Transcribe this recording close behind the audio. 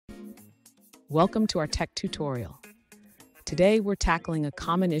Welcome to our tech tutorial. Today, we're tackling a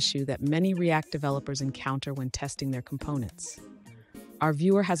common issue that many React developers encounter when testing their components. Our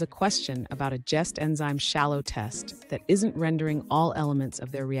viewer has a question about a Jest Enzyme shallow test that isn't rendering all elements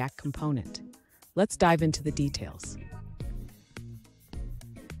of their React component. Let's dive into the details.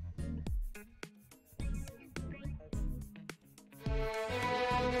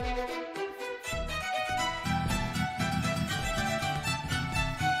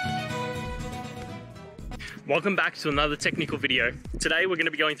 Welcome back to another technical video. Today we're going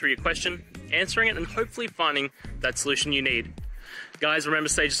to be going through your question, answering it, and hopefully finding that solution you need. Guys, remember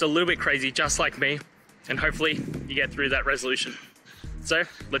to stay just a little bit crazy, just like me, and hopefully you get through that resolution. So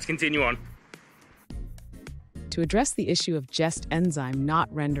let's continue on. To address the issue of Jest Enzyme not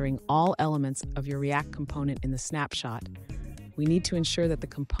rendering all elements of your React component in the snapshot, we need to ensure that the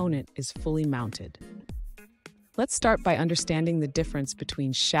component is fully mounted. Let's start by understanding the difference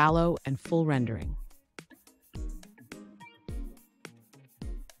between shallow and full rendering.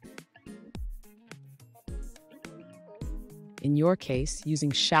 In your case,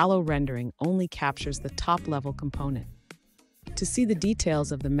 using shallow rendering only captures the top-level component. To see the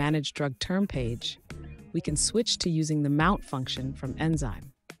details of the Manage Drug Term page, we can switch to using the mount function from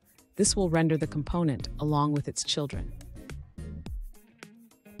Enzyme. This will render the component along with its children.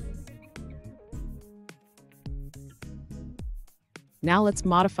 Now let's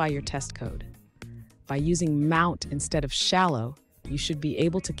modify your test code. By using mount instead of shallow, you should be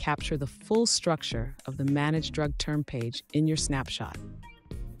able to capture the full structure of the Manage Drug Term page in your snapshot.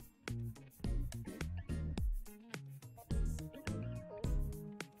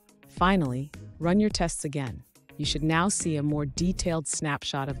 Finally, run your tests again. You should now see a more detailed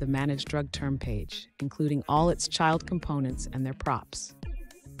snapshot of the Manage Drug Term page, including all its child components and their props.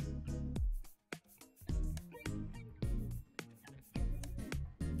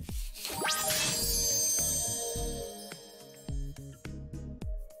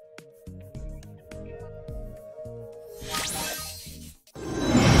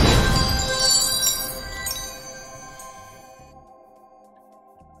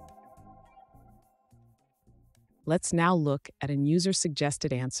 Let's now look at a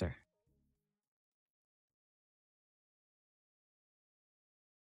user-suggested answer.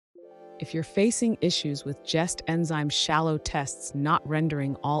 If you're facing issues with Jest Enzyme shallow tests not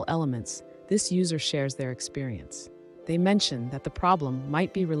rendering all elements, this user shares their experience. They mention that the problem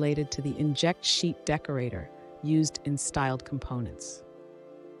might be related to the inject sheet decorator used in styled components.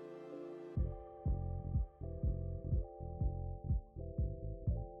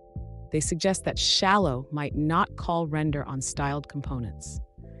 They suggest that shallow might not call render on styled components.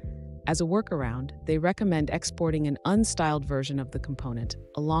 As a workaround, they recommend exporting an unstyled version of the component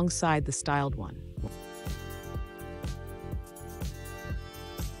alongside the styled one.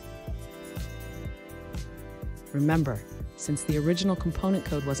 Remember, since the original component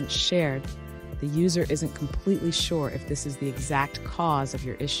code wasn't shared, the user isn't completely sure if this is the exact cause of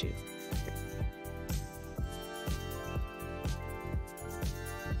your issue.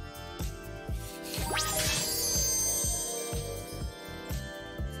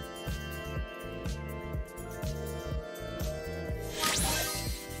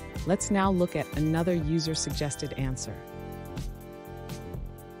 Let's now look at another user-suggested answer.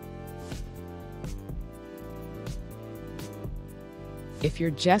 If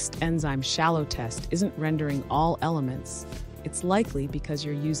your Jest Enzyme shallow test isn't rendering all elements, it's likely because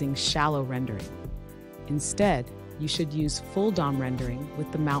you're using shallow rendering. Instead, you should use full DOM rendering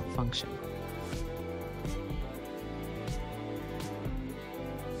with the mount function.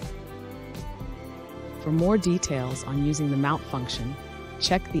 For more details on using the mount function,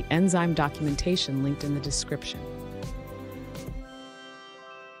 check the Enzyme documentation linked in the description.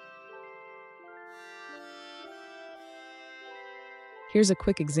 Here's a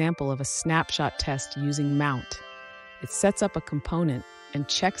quick example of a snapshot test using mount. It sets up a component and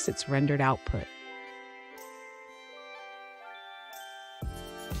checks its rendered output.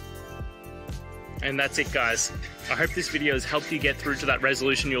 And that's it, guys. I hope this video has helped you get through to that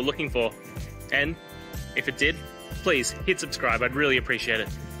resolution you're looking for. And if it did, please hit subscribe. I'd really appreciate it.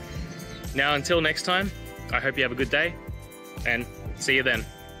 Now, until next time, I hope you have a good day and see you then.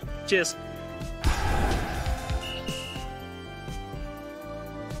 Cheers.